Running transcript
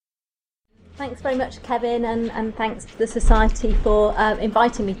Thanks very much, Kevin, and thanks to the Society for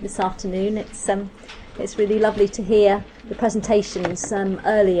inviting me this afternoon. It's really lovely to hear the presentations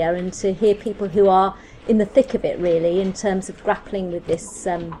earlier and to hear people who are in the thick of it, really, in terms of grappling with this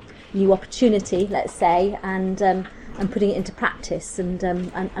new opportunity, let's say, and putting it into practice, and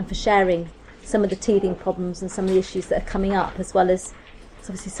for sharing some of the teething problems and some of the issues that are coming up, as well as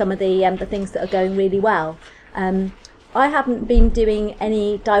obviously some of the things that are going really well. I haven't been doing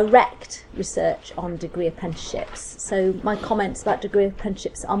any direct research on degree apprenticeships, so my comments about degree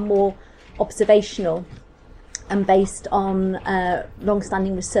apprenticeships are more observational and based on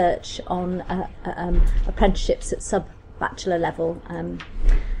long-standing research on apprenticeships at sub-bachelor level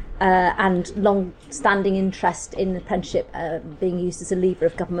and long-standing interest in apprenticeship being used as a lever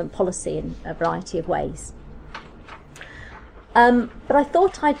of government policy in a variety of ways. But I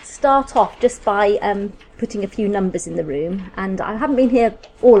thought I'd start off just by putting a few numbers in the room, and I haven't been here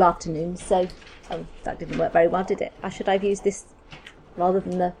all afternoon, so that didn't work very well, did it? Should I have used this rather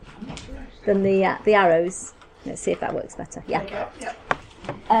than the arrows? Let's see if that works better. Yeah.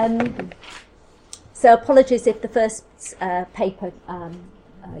 So apologies if the first paper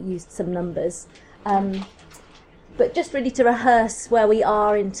used some numbers, but just really to rehearse where we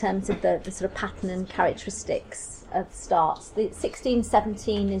are in terms of the sort of pattern and characteristics of starts. The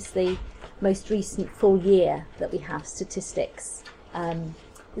 16-17 is the most recent full year that we have statistics.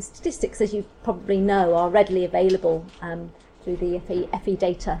 The statistics, as you probably know, are readily available through the FE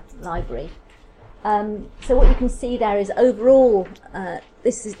data library. So what you can see there is overall,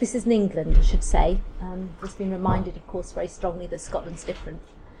 this is in England, I should say. Just been reminded, of course, very strongly that Scotland's different.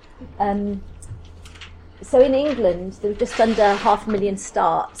 So in England, there were just under 500,000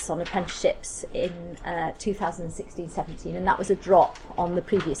 starts on apprenticeships in 2016-17, and that was a drop on the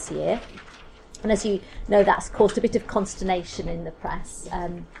previous year. And as you know, that's caused a bit of consternation in the press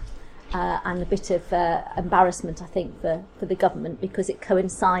and a bit of embarrassment, I think, for the government, because it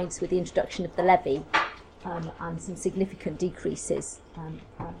coincides with the introduction of the levy and some significant decreases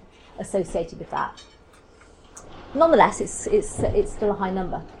associated with that. Nonetheless, it's still a high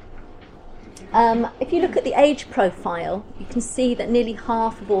number. If you look at the age profile, you can see that nearly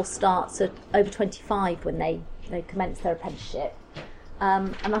half of all starts are over 25 when they commence their apprenticeship.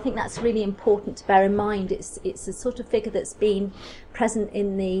 And I think that's really important to bear in mind. It's a sort of figure that's been present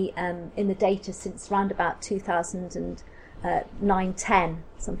in the data since around about 2009-10,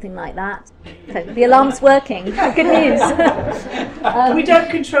 something like that. So the alarm's working. Good news. We don't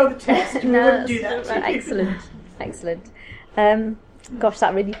control the test. We wouldn't do that. Excellent. Gosh,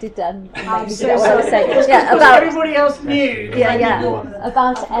 that really did I'm so sorry. Yeah, about everybody else knew.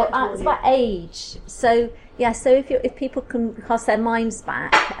 About age. So if people can cast their minds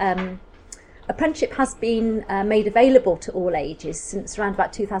back, apprenticeship has been made available to all ages since around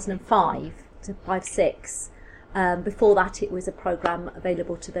about 2005 to 5-6. Before that, it was a programme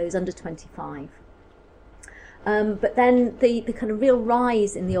available to those under 25. But then the kind of real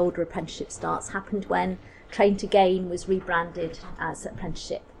rise in the older apprenticeship starts happened when Train to Gain was rebranded as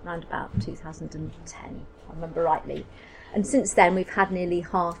apprenticeship around about 2010, if I remember rightly. And since then, we've had nearly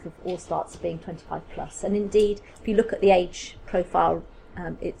half of all starts being 25 plus. And indeed, if you look at the age profile,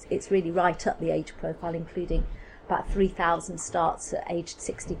 it's really right up the age profile, including about 3,000 starts at aged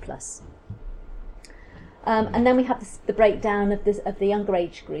 60 plus. And then we have the breakdown of the younger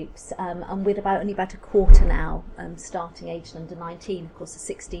age groups, and with only about a quarter now starting aged under 19. Of course, the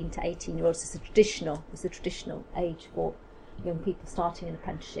 16 to 18-year-olds is the traditional age for young people starting an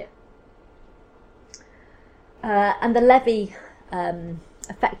apprenticeship. And the levy,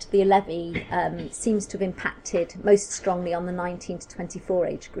 effect of the levy seems to have impacted most strongly on the 19 to 24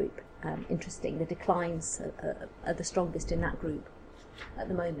 age group. Interesting, the declines are the strongest in that group at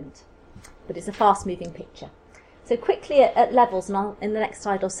the moment. But it's a fast-moving picture. So quickly at levels, and in the next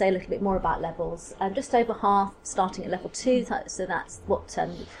slide I'll say a little bit more about levels. Just over half starting at level 2, so that's what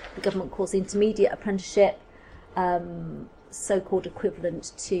the government calls the intermediate apprenticeship, so-called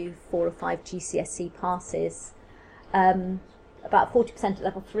equivalent to 4 or 5 GCSE passes. About 40% at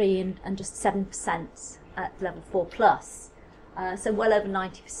level 3 and just 7% at level 4 plus. So well over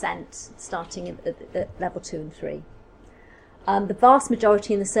 90% starting at level 2 and 3. The vast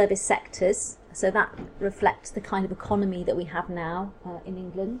majority in the service sectors, so that reflects the kind of economy that we have now in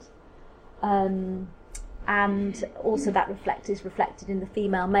England, and also that is reflected in the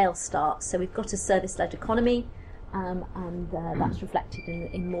female-male starts. So we've got a service-led economy, and that's reflected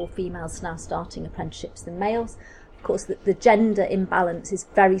in more females now starting apprenticeships than males. Of course, the gender imbalance is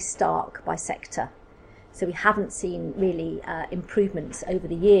very stark by sector, so we haven't seen really improvements over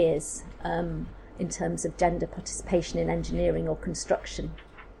the years in terms of gender participation in engineering or construction.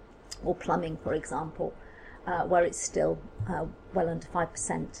 or plumbing, for example, where it's still well under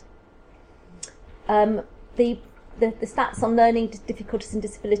 5%. The stats on learning difficulties and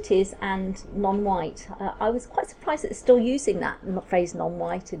disabilities and non-white, I was quite surprised that they're still using that phrase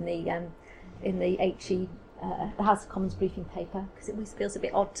non-white in the HE, the House of Commons briefing paper, because it always feels a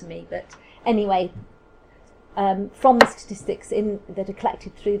bit odd to me. But anyway, from the statistics that are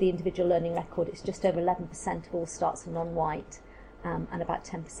collected through the individual learning record, it's just over 11% of all starts are non-white, and about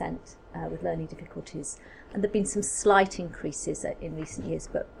 10% with learning difficulties. And there have been some slight increases in recent years,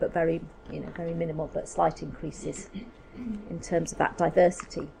 but very minimal, but slight increases in terms of that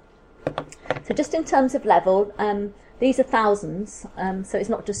diversity. So just in terms of level, these are thousands, so it's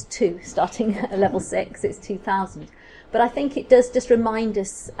not just 2 starting at level 6, it's 2,000. But I think it does just remind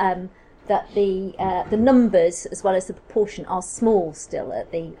us that the numbers as well as the proportion are small still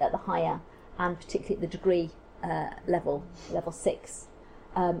at the higher and particularly at the degree level 6.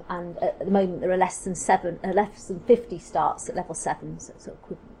 And at the moment there are less than 50 starts at level 7, so it's sort of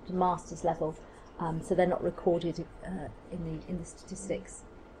equivalent to master's level. So they're not recorded in the statistics.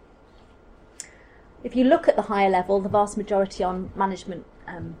 If you look at the higher level, the vast majority on management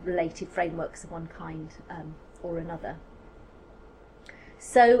related frameworks of one kind or another.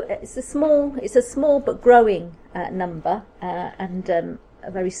 So it's a small but growing number, and a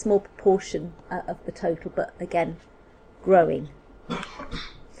very small proportion of the total, but again growing.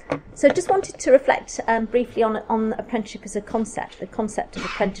 So just wanted to reflect briefly on apprenticeship as a concept, the concept of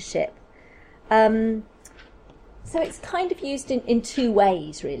apprenticeship. So it's kind of used in 2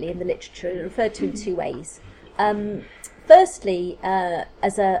 ways, really, in the literature, referred to in 2 ways. Firstly,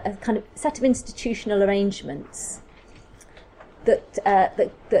 as a kind of set of institutional arrangements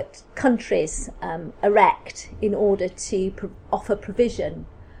that countries erect in order to offer provision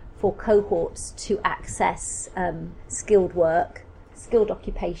for cohorts to access skilled work, skilled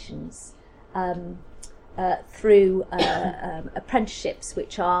occupations, through apprenticeships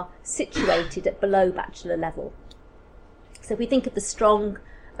which are situated at below bachelor level. So if we think of the strong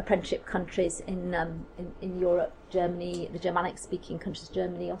apprenticeship countries in Europe, Germany, the Germanic-speaking countries,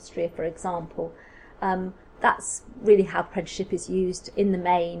 Germany, Austria, for example, that's really how apprenticeship is used in the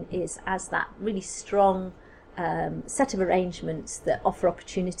main, is as that really strong set of arrangements that offer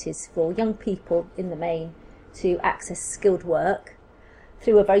opportunities for young people in the main to access skilled work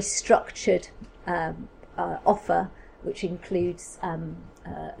through a very structured offer, which includes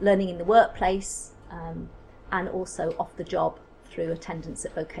learning in the workplace and also off the job through attendance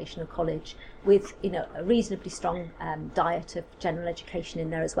at vocational college, with a reasonably strong diet of general education in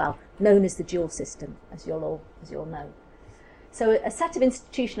there as well, known as the dual system, as you'll all know. So a set of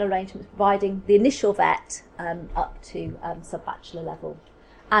institutional arrangements providing the initial vet up to sub-bachelor level.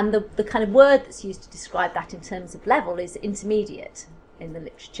 And the kind of word that's used to describe that in terms of level is intermediate in the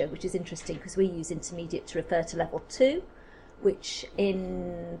literature, which is interesting because we use intermediate to refer to level 2, which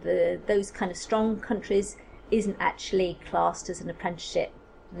in those kind of strong countries isn't actually classed as an apprenticeship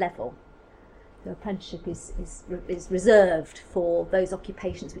level. The apprenticeship is reserved for those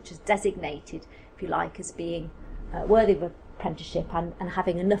occupations which is designated, if you like, as being worthy of apprenticeship and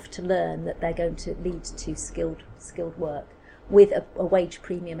having enough to learn that they're going to lead to skilled work with a wage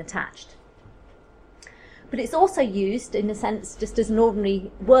premium attached. But it's also used, in a sense, just as an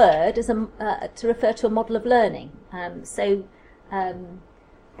ordinary word as to refer to a model of learning.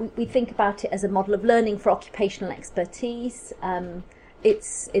 We think about it as a model of learning for occupational expertise.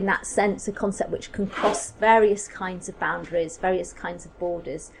 It's, in that sense, a concept which can cross various kinds of boundaries, various kinds of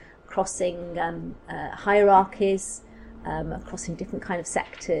borders, crossing hierarchies, crossing different kind of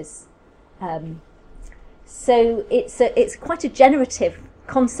sectors. So it's quite a generative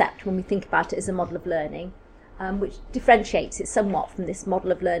concept when we think about it as a model of learning, which differentiates it somewhat from this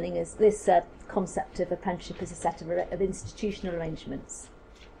model of learning as this concept of apprenticeship as a set of institutional arrangements.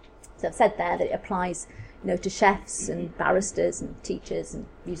 So I've said there that it applies, to chefs and barristers and teachers and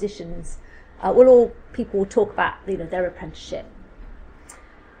musicians. People will talk about, their apprenticeship.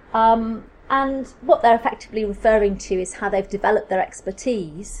 And what they're effectively referring to is how they've developed their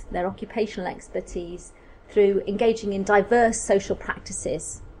expertise, their occupational expertise, through engaging in diverse social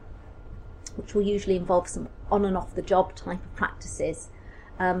practices, which will usually involve some on and off the job type of practices,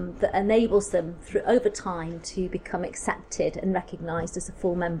 that enables them over time to become accepted and recognised as a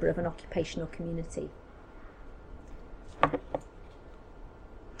full member of an occupational community.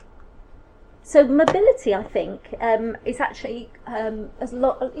 So mobility, I think, is actually has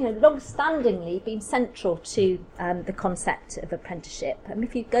long-standingly been central to the concept of apprenticeship.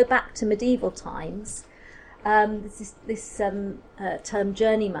 If you go back to medieval times, there's this term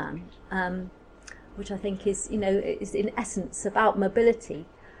journeyman, which I think is in essence about mobility.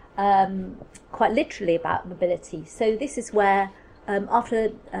 quite literally about mobility. So this is where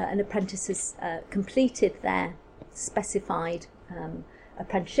after an apprentice has completed their specified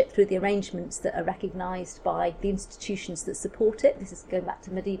apprenticeship through the arrangements that are recognised by the institutions that support it, this is going back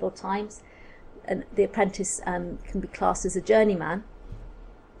to medieval times, and the apprentice can be classed as a journeyman,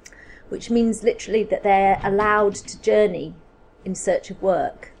 which means literally that they're allowed to journey in search of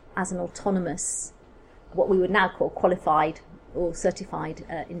work as an autonomous, what we would now call qualified or certified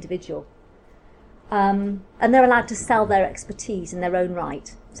individual. And they're allowed to sell their expertise in their own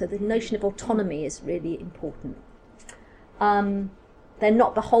right. So the notion of autonomy is really important. They're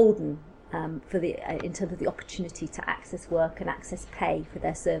not beholden in terms of the opportunity to access work and access pay for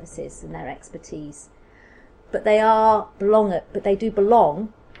their services and their expertise. But they do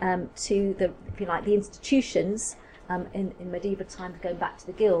belong to the, if you like, the institutions in medieval times, going back to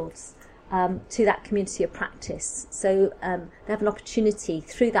the guilds, to that community of practice. So they have an opportunity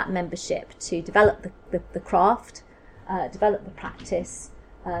through that membership to develop the craft, develop the practice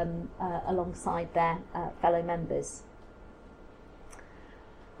alongside their fellow members.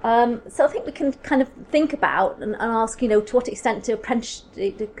 So I think we can kind of think about and ask, to what extent do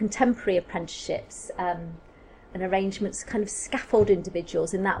the contemporary apprenticeships and arrangements kind of scaffold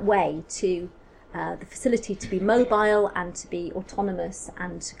individuals in that way to the facility to be mobile and to be autonomous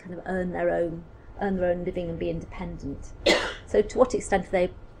and to kind of earn their own living and be independent. So to what extent are they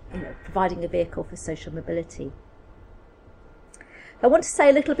providing a vehicle for social mobility? I want to say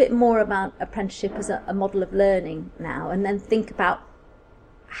a little bit more about apprenticeship as a model of learning now, and then think about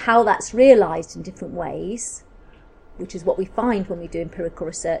how that's realised in different ways, which is what we find when we do empirical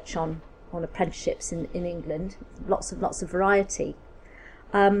research on apprenticeships in England. Lots of variety.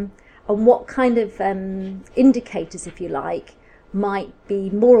 And what kind of indicators, if you like, might be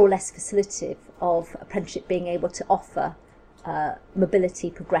more or less facilitative of apprenticeship being able to offer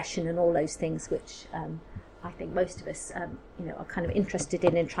mobility, progression, and all those things which I think most of us are kind of interested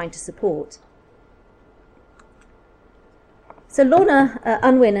in and trying to support. So Lorna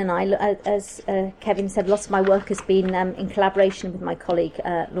Unwin and I, as Kevin said, lots of my work has been in collaboration with my colleague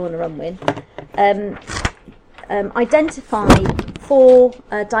Lorna Unwin, identified 4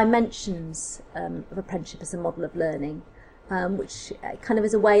 dimensions of apprenticeship as a model of learning, which kind of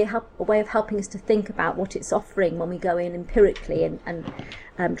is a way of helping us to think about what it's offering when we go in empirically and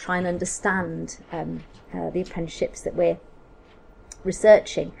try and understand the apprenticeships that we're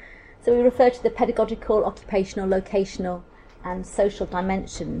researching. So we refer to the pedagogical, occupational, locational and social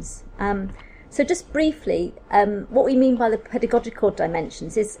dimensions. So just briefly, what we mean by the pedagogical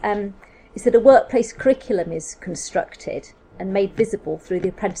dimensions is that a workplace curriculum is constructed and made visible through the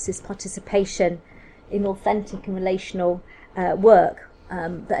apprentice's participation in authentic and relational work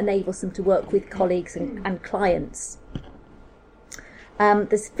that enables them to work with colleagues and clients.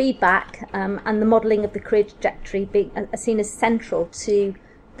 There's feedback and the modelling of the career trajectory being seen as central to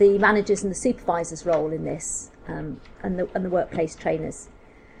the managers and the supervisors' role in this. And the workplace trainers.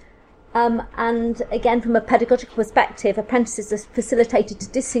 And again, from a pedagogical perspective, apprentices are facilitated to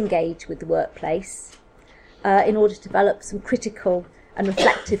disengage with the workplace in order to develop some critical and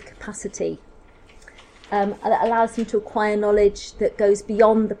reflective capacity that allows them to acquire knowledge that goes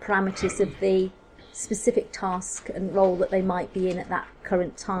beyond the parameters of the specific task and role that they might be in at that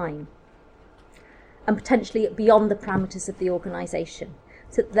current time, and potentially beyond the parameters of the organisation,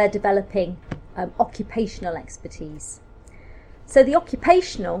 so that they're developing occupational expertise. So the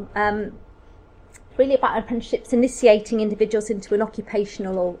occupational, really about apprenticeships initiating individuals into an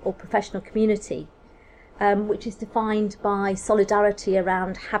occupational or professional community, which is defined by solidarity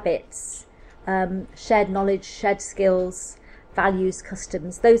around habits, shared knowledge, shared skills, values,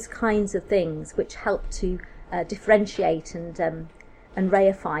 customs, those kinds of things which help to differentiate and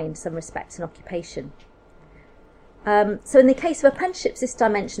reify in some respects an occupation. So in the case of apprenticeships, this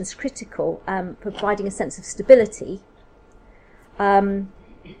dimension is critical, providing a sense of stability. But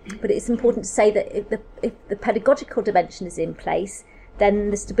it's important to say that if the pedagogical dimension is in place,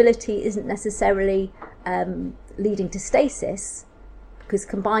 then the stability isn't necessarily leading to stasis, because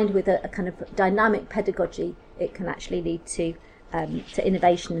combined with a kind of dynamic pedagogy, it can actually lead to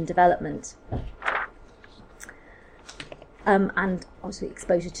innovation and development. And obviously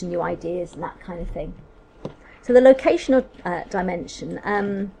exposure to new ideas and that kind of thing. So the locational dimension.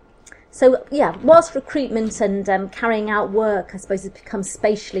 Whilst recruitment and carrying out work, I suppose, has become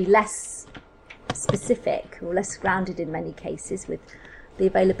spatially less specific or less grounded in many cases with the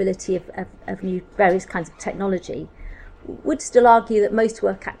availability of new various kinds of technology, would still argue that most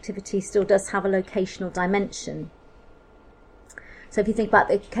work activity still does have a locational dimension. So if you think about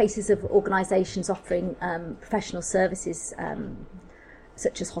the cases of organisations offering professional services,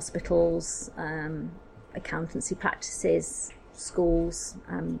 such as hospitals, accountancy practices, schools,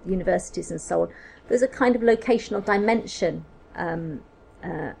 universities and so on. There's a kind of locational dimension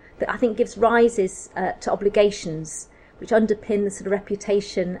that I think gives rises to obligations which underpin the sort of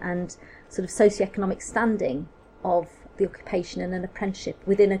reputation and sort of socioeconomic standing of the occupation and an apprenticeship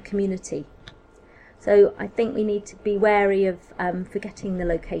within a community. So I think we need to be wary of forgetting the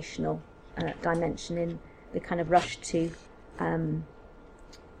locational dimension in the kind of rush to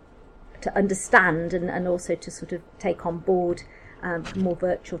understand and also to sort of take on board more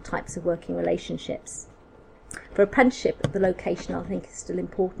virtual types of working relationships. For apprenticeship, the location I think is still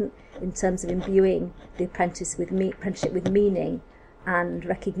important in terms of imbuing the apprenticeship with meaning and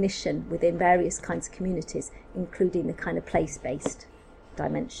recognition within various kinds of communities, including the kind of place-based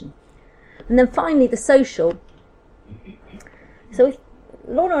dimension. And then finally, the social. So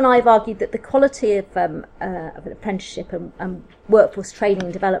Laura and I have argued that the quality of an apprenticeship and workforce training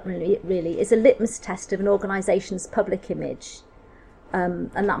and development really is a litmus test of an organisation's public image.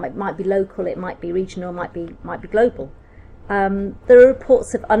 And that might be local, it might be regional, it might be global. There are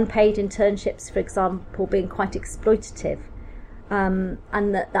reports of unpaid internships, for example, being quite exploitative, and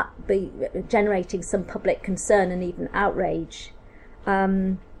that be generating some public concern and even outrage.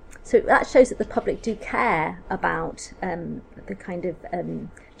 So that shows that the public do care about the kind of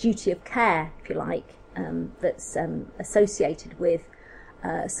duty of care, if you like, that's associated with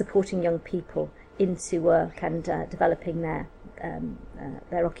supporting young people into work and developing their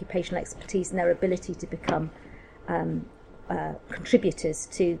occupational expertise and their ability to become contributors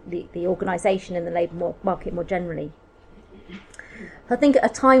to the organisation and the labour market more generally. I think at a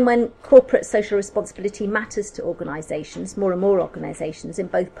time when corporate social responsibility matters to organisations, more and more organisations in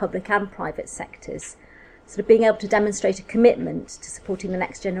both public and private sectors, sort of being able to demonstrate a commitment to supporting the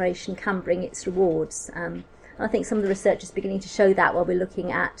next generation can bring its rewards. And I think some of the research is beginning to show that while we're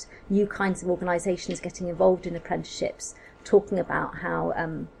looking at new kinds of organisations getting involved in apprenticeships, talking about how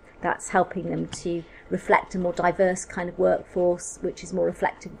that's helping them to reflect a more diverse kind of workforce, which is more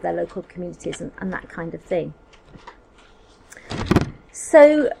reflective of their local communities and that kind of thing.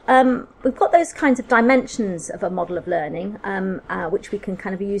 So we've got those kinds of dimensions of a model of learning, which we can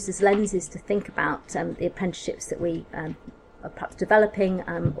kind of use as lenses to think about the apprenticeships that we are perhaps developing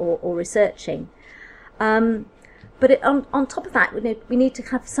or researching. But on top of that, we need to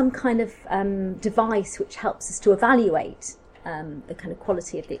have some kind of device which helps us to evaluate the kind of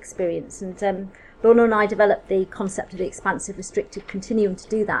quality of the experience. And Lorna and I developed the concept of the expansive restricted continuum to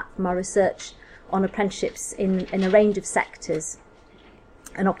do that from our research on apprenticeships in a range of sectors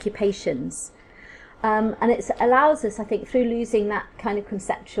and occupations. And it allows us, I think, through losing that kind of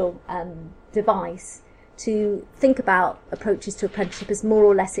conceptual device, to think about approaches to apprenticeship as more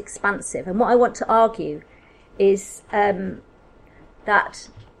or less expansive. And what I want to argue is that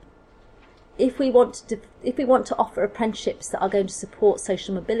if we want to offer apprenticeships that are going to support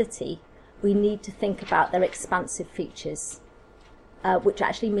social mobility, we need to think about their expansive features, which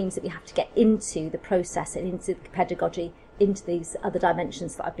actually means that we have to get into the process and into the pedagogy, into these other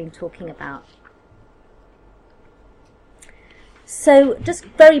dimensions that I've been talking about. So just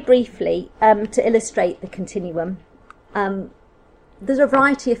very briefly, to illustrate the continuum, there's a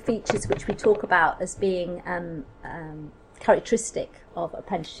variety of features which we talk about as being characteristic of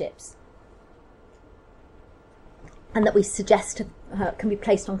apprenticeships and that we suggest can be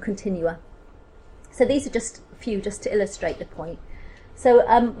placed on continua. So these are just a few just to illustrate the point. So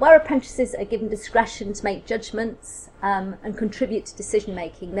where apprentices are given discretion to make judgments and contribute to decision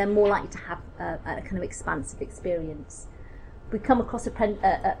making, they're more likely to have a kind of expansive experience. We come across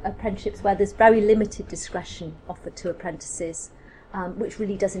apprenticeships where there's very limited discretion offered to apprentices, which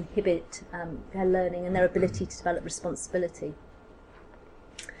really does inhibit their learning and their ability to develop responsibility.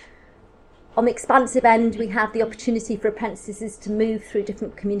 On the expansive end, we have the opportunity for apprentices to move through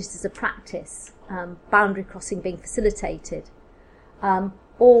different communities of practice, boundary crossing being facilitated,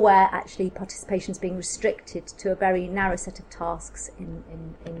 or where actually participation is being restricted to a very narrow set of tasks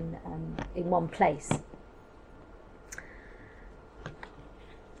in one place.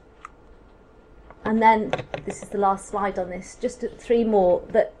 And then, this is the last slide on this, just three more,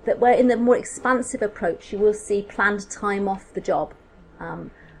 that where in the more expansive approach you will see planned time off the job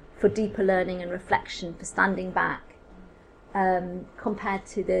for deeper learning and reflection, for standing back, compared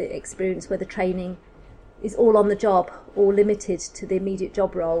to the experience where the training is all on the job or limited to the immediate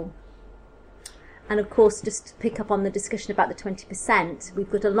job role. And of course, just to pick up on the discussion about the 20%, we've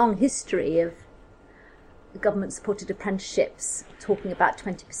got a long history of government-supported apprenticeships talking about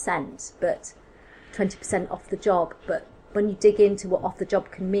 20%, but 20% off the job. But when you dig into what off the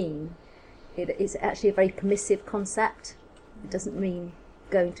job can mean, it is actually a very permissive concept. It doesn't mean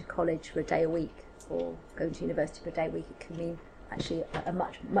going to college for a day a week or going to university for a day a week. It can mean actually a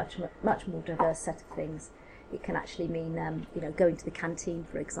much more diverse set of things. It can actually mean going to the canteen,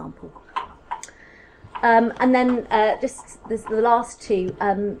 for example. And then just the last two,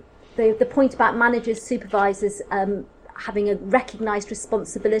 the point about managers, supervisors having a recognised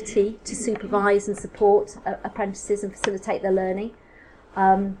responsibility to supervise and support apprentices and facilitate their learning,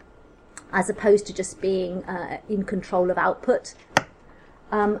 as opposed to just being in control of output.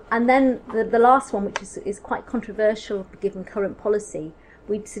 And then the last one, which is quite controversial given current policy,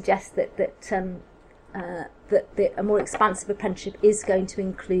 we'd suggest that a more expansive apprenticeship is going to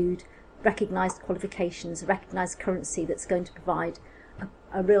include recognised qualifications, a recognised currency that's going to provide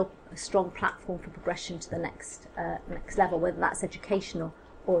a real strong platform for progression to the next level, whether that's educational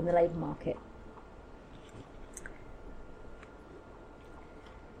or in the labour market.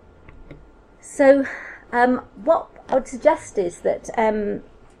 So what I would suggest is that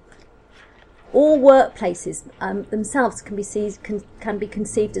all workplaces themselves can be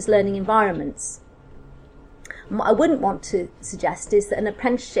conceived as learning environments. And what I wouldn't want to suggest is that an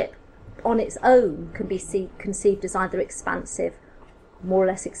apprenticeship on its own can be conceived as either expansive, more or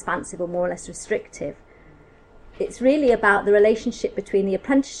less expansive, or more or less restrictive. It's really about the relationship between the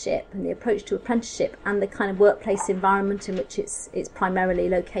apprenticeship and the approach to apprenticeship and the kind of workplace environment in which it's primarily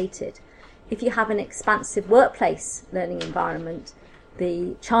located. If you have an expansive workplace learning environment,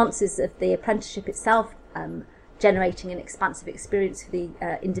 the chances of the apprenticeship itself generating an expansive experience for the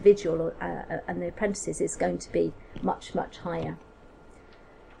individual and the apprentices is going to be much, much higher.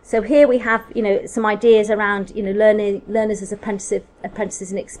 So here we have, some ideas around, learners as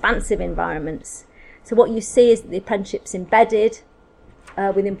apprentices in expansive environments. So what you see is that the apprenticeship's embedded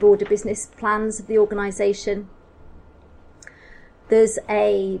within broader business plans of the organisation. There's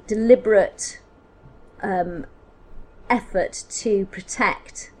a deliberate effort to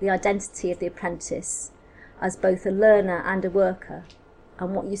protect the identity of the apprentice as both a learner and a worker.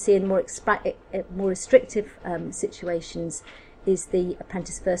 And what you see in more restrictive situations is the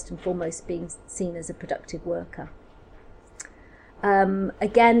apprentice first and foremost being seen as a productive worker.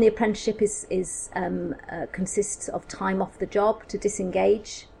 Again, the apprenticeship consists of time off the job to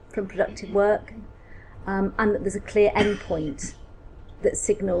disengage from productive work, and that there's a clear endpoint that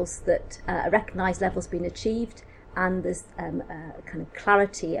signals that a recognised level's been achieved, and there's a kind of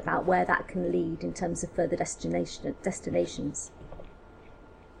clarity about where that can lead in terms of further destinations.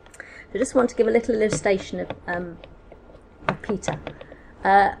 So I just want to give a little illustration of Peter.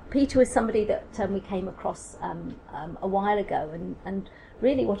 Peter was somebody that we came across a while ago, and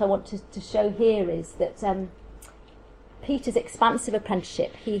really what I want to show here is that Peter's expansive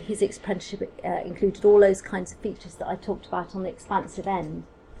apprenticeship, his apprenticeship included all those kinds of features that I talked about on the expansive end.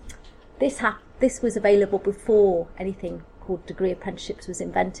 This was available before anything called degree apprenticeships was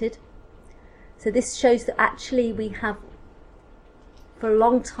invented. So this shows that actually we have for a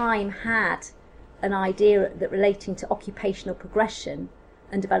long time had an idea that relating to occupational progression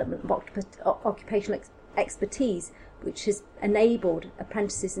and development of occupational expertise, which has enabled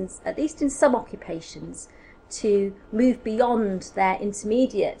apprentices, at least in some occupations, to move beyond their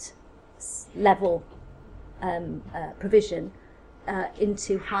intermediate level provision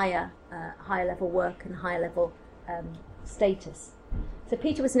into higher level work and higher level status. So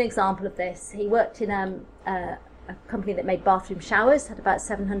Peter was an example of this. He worked in a company that made bathroom showers, had about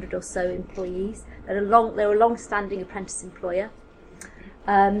 700 or so employees. They were a long-standing apprentice employer.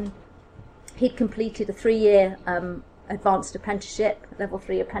 He'd completed a 3-year advanced apprenticeship, level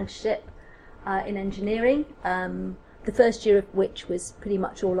 3 apprenticeship in engineering, the first year of which was pretty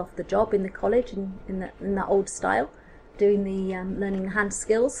much all off the job in the college in that old style, doing the learning the hand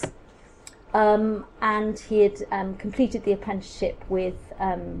skills. And he had completed the apprenticeship with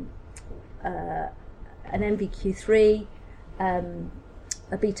an NVQ3, a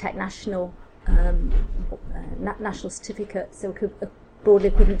BTEC national national certificate, so broadly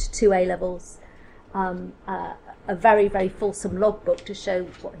equivalent to 2 A levels, a very, very fulsome logbook to show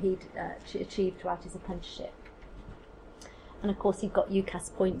what he'd achieved throughout his apprenticeship. And of course he got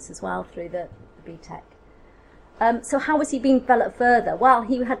UCAS points as well through the BTEC. So how was he being developed further? Well,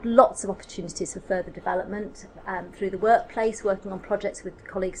 he had lots of opportunities for further development through the workplace, working on projects with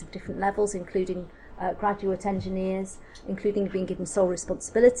colleagues of different levels, including graduate engineers, including being given sole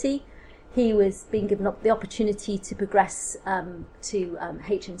responsibility. He was being given the opportunity to progress to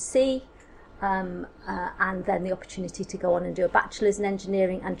H&C, and then the opportunity to go on and do a bachelor's in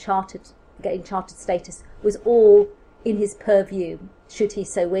engineering and getting chartered status was all in his purview, should he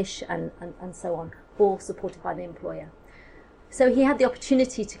so wish, and so on, all supported by the employer. So he had the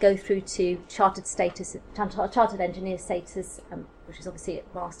opportunity to go through to chartered engineer status, which is obviously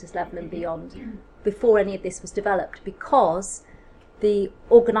at master's level and beyond, before any of this was developed, because the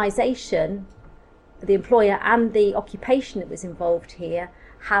organisation, the employer and the occupation that was involved here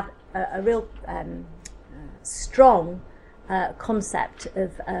have a real strong concept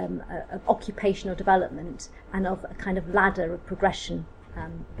of occupational development and of a kind of ladder of progression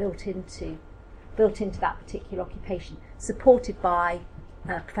built into that particular occupation, supported by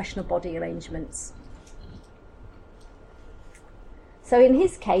professional body arrangements. So in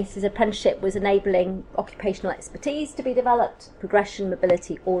his case, his apprenticeship was enabling occupational expertise to be developed, progression,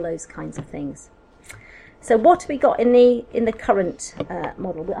 mobility, all those kinds of things. So what have we got in the current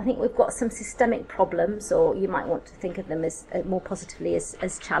model? I think we've got some systemic problems, or you might want to think of them as more positively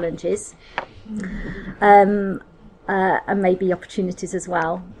as challenges, and maybe opportunities as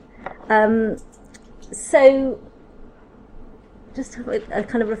well. So just a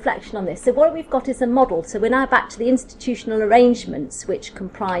kind of reflection on this. So what we've got is a model. So we're now back to the institutional arrangements which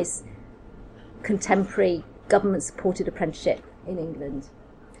comprise contemporary government-supported apprenticeship in England.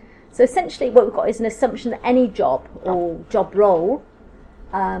 So essentially what we've got is an assumption that any job or job role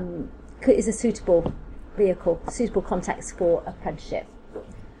is a suitable vehicle, suitable context for apprenticeship.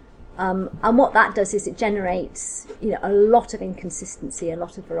 And what that does is it generates, a lot of inconsistency, a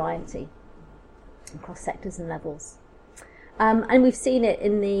lot of variety across sectors and levels. And we've seen it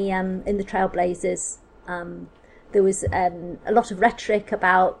in the Trailblazers. There was a lot of rhetoric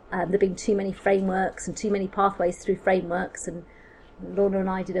about there being too many frameworks and too many pathways through frameworks, and Lorna and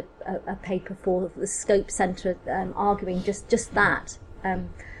I did a paper for the Scope Centre arguing just that.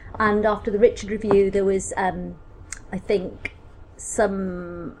 And after the Richard Review, there was, I think,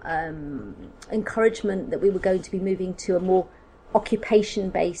 some encouragement that we were going to be moving to a more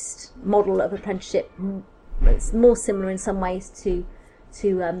occupation-based model of apprenticeship. It's more similar in some ways to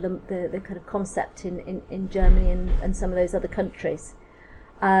the kind of concept in Germany and some of those other countries,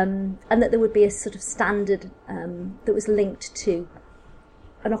 and that there would be a sort of standard that was linked to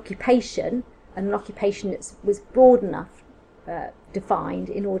an occupation, and an occupation that was broad enough defined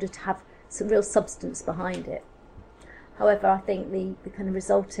in order to have some real substance behind it. However, I think the kind of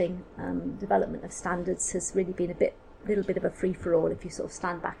resulting development of standards has really been a little bit of a free-for-all if you sort of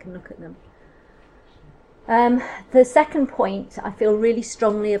stand back and look at them. The second point I feel really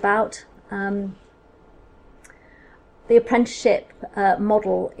strongly about, the apprenticeship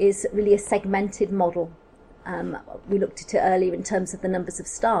model is really a segmented model. We looked at it earlier in terms of the numbers of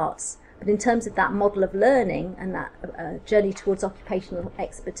starts, but in terms of that model of learning and that journey towards occupational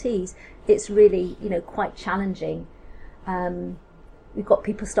expertise, it's really, quite challenging. We've got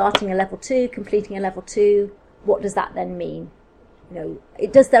people starting a level 2, completing a level 2. What does that then mean?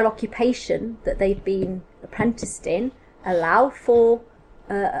 Does their occupation that they've been apprenticed in allow for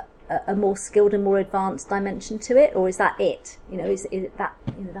a more skilled and more advanced dimension to it, or is that it? Is that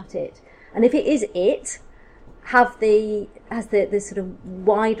that it? And if it is it, has the sort of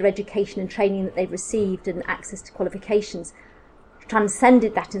wider education and training that they've received and access to qualifications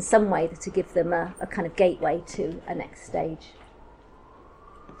transcended that in some way to give them a kind of gateway to a next stage?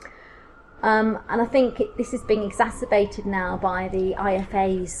 And I think this is being exacerbated now by the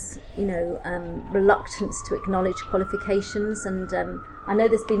IFA's, reluctance to acknowledge qualifications. And I know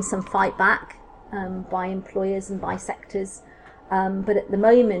there's been some fight back by employers and by sectors, but at the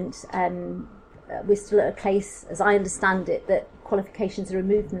moment we're still at a place, as I understand it, that qualifications are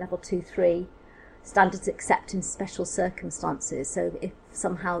removed from level 2, 3, standards except in special circumstances. So if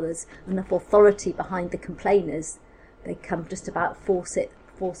somehow there's enough authority behind the complainers, they can just about force it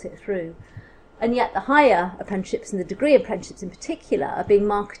through. And yet the higher apprenticeships and the degree apprenticeships in particular are being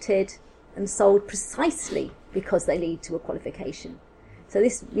marketed and sold precisely because they lead to a qualification. So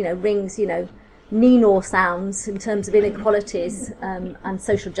this, rings, Nenor sounds in terms of inequalities and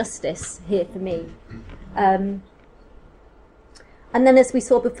social justice here for me. And then, as we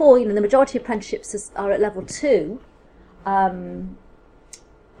saw before, the majority of apprenticeships are at level 2, and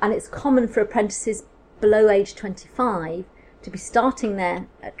it's common for apprentices below age 25 to be starting their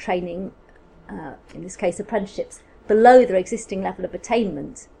training, in this case apprenticeships, below their existing level of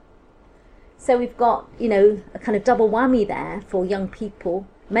attainment. So we've got, a kind of double whammy there for young people,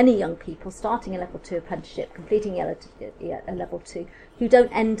 many young people starting a level 2 apprenticeship, completing a level 2, who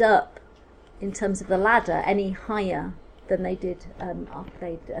don't end up, in terms of the ladder, any higher than they did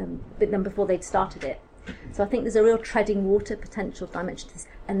before they'd started it. So I think there's a real treading water potential dimension to this,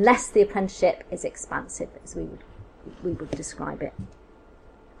 unless the apprenticeship is expansive, as we would describe it.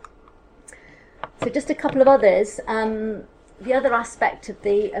 So just a couple of others. The other aspect of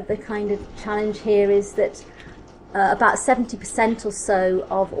the kind of challenge here is that about 70% or so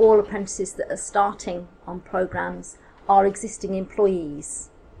of all apprentices that are starting on programmes are existing employees,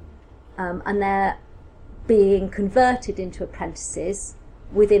 and they're being converted into apprentices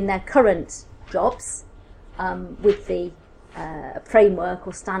within their current jobs, with the framework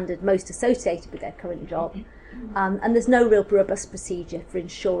or standard most associated with their current job, and there's no real robust procedure for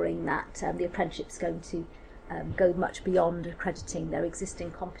ensuring that the apprenticeship's going to go much beyond accrediting their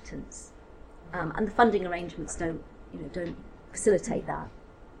existing competence, and the funding arrangements don't facilitate that.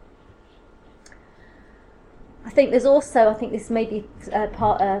 I think there's also, I think this maybe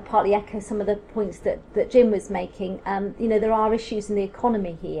partly echoes some of the points that Jim was making. There are issues in the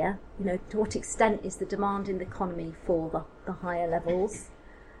economy here. To what extent is the demand in the economy for the higher levels,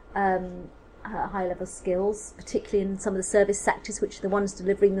 higher level skills, particularly in some of the service sectors, which are the ones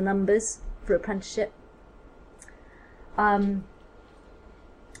delivering the numbers for apprenticeship. And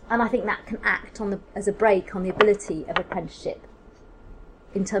I think that can act as a brake on the ability of apprenticeship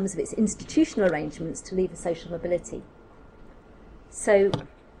in terms of its institutional arrangements to lever social mobility. So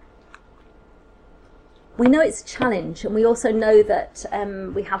we know it's a challenge, and we also know that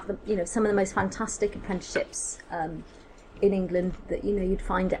we have some of the most fantastic apprenticeships in England that you'd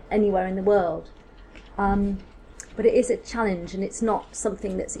find anywhere in the world. But it is a challenge, and it's not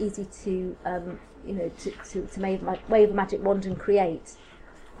something that's easy to wave a magic wand and create.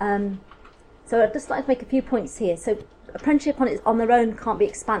 So I'd just like to make a few points here. So apprenticeship on their own can't be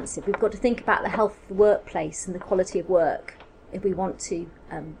expansive. We've got to think about the health of the workplace and the quality of work if we want to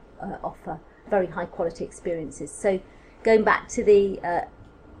offer very high quality experiences. So going back to the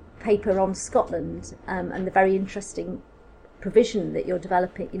paper on Scotland and the very interesting provision that you've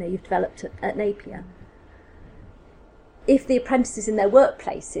developed at Napier, if the apprentices in their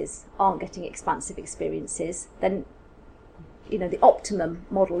workplaces aren't getting expansive experiences, then the optimum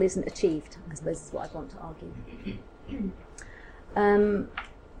model isn't achieved, I suppose is what I want to argue.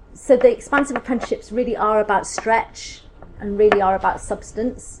 So the expansive apprenticeships really are about stretch and really are about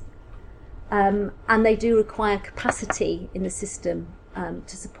substance, and they do require capacity in the system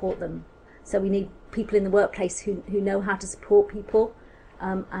to support them. So we need people in the workplace who know how to support people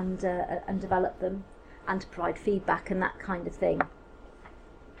and develop them and to provide feedback and that kind of thing.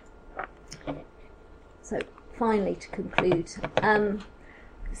 So finally, to conclude,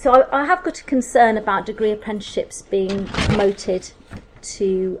 so I have got a concern about degree apprenticeships being promoted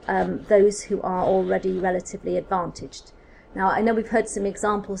to those who are already relatively advantaged. Now, I know we've heard some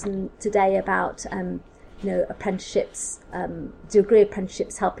examples today about apprenticeships, degree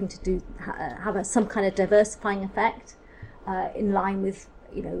apprenticeships helping to have some kind of diversifying effect in line with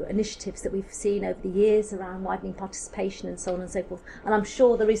initiatives that we've seen over the years around widening participation and so on and so forth. And I'm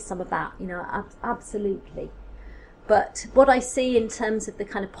sure there is some of that, absolutely. But what I see in terms of the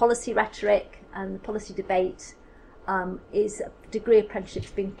kind of policy rhetoric and the policy debate is degree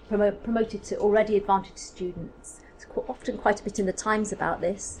apprenticeships being promoted to already advantaged students. It's often quite a bit in the Times about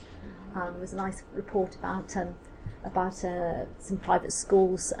this. There was a nice report about some private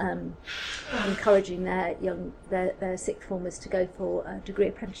schools encouraging their sixth formers to go for degree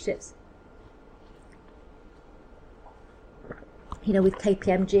apprenticeships. With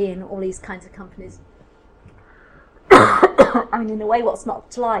KPMG and all these kinds of companies. I mean, in a way, what's not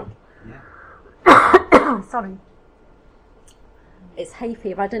to like? Yeah. Sorry. It's hay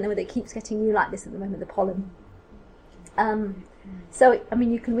fever. I don't know whether it keeps getting you like this at the moment, the pollen. So, I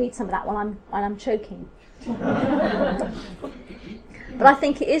mean, you can read some of that while I'm choking. But I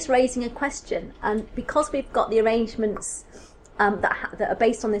think it is raising a question, and because we've got the arrangements that are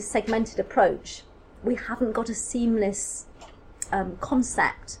based on this segmented approach, we haven't got a seamless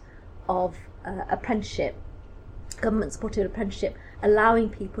concept of apprenticeship, government-supported apprenticeship, allowing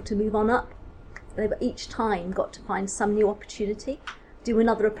people to move on up. They've each time got to find some new opportunity, do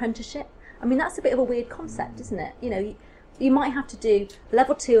another apprenticeship. I mean, that's a bit of a weird concept, isn't it? You might have to do a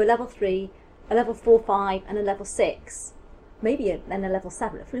level 2, a level 3, a level 4, 5, and a level 6, maybe then a level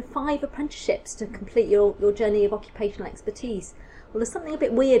 7. 5 apprenticeships to complete your journey of occupational expertise. Well, there's something a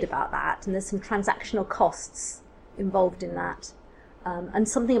bit weird about that, and there's some transactional costs involved in that, and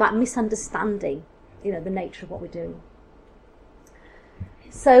something about misunderstanding, the nature of what we're doing.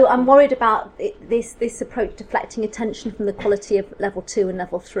 So I'm worried about this approach deflecting attention from the quality of level 2 and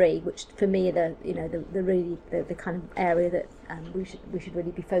level 3, which for me are the kind of area that we should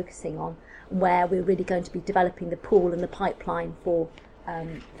really be focusing on, where we're really going to be developing the pool and the pipeline for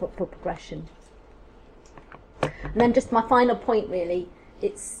progression. And then just my final point, really,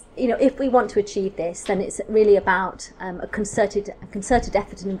 it's if we want to achieve this, then it's really about a concerted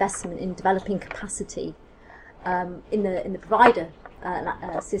effort and investment in developing capacity in the provider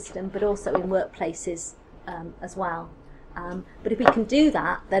system, but also in workplaces as well. But if we can do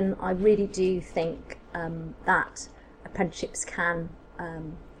that, then I really do think that apprenticeships can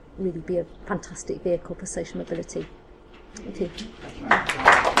really be a fantastic vehicle for social mobility. Thank you.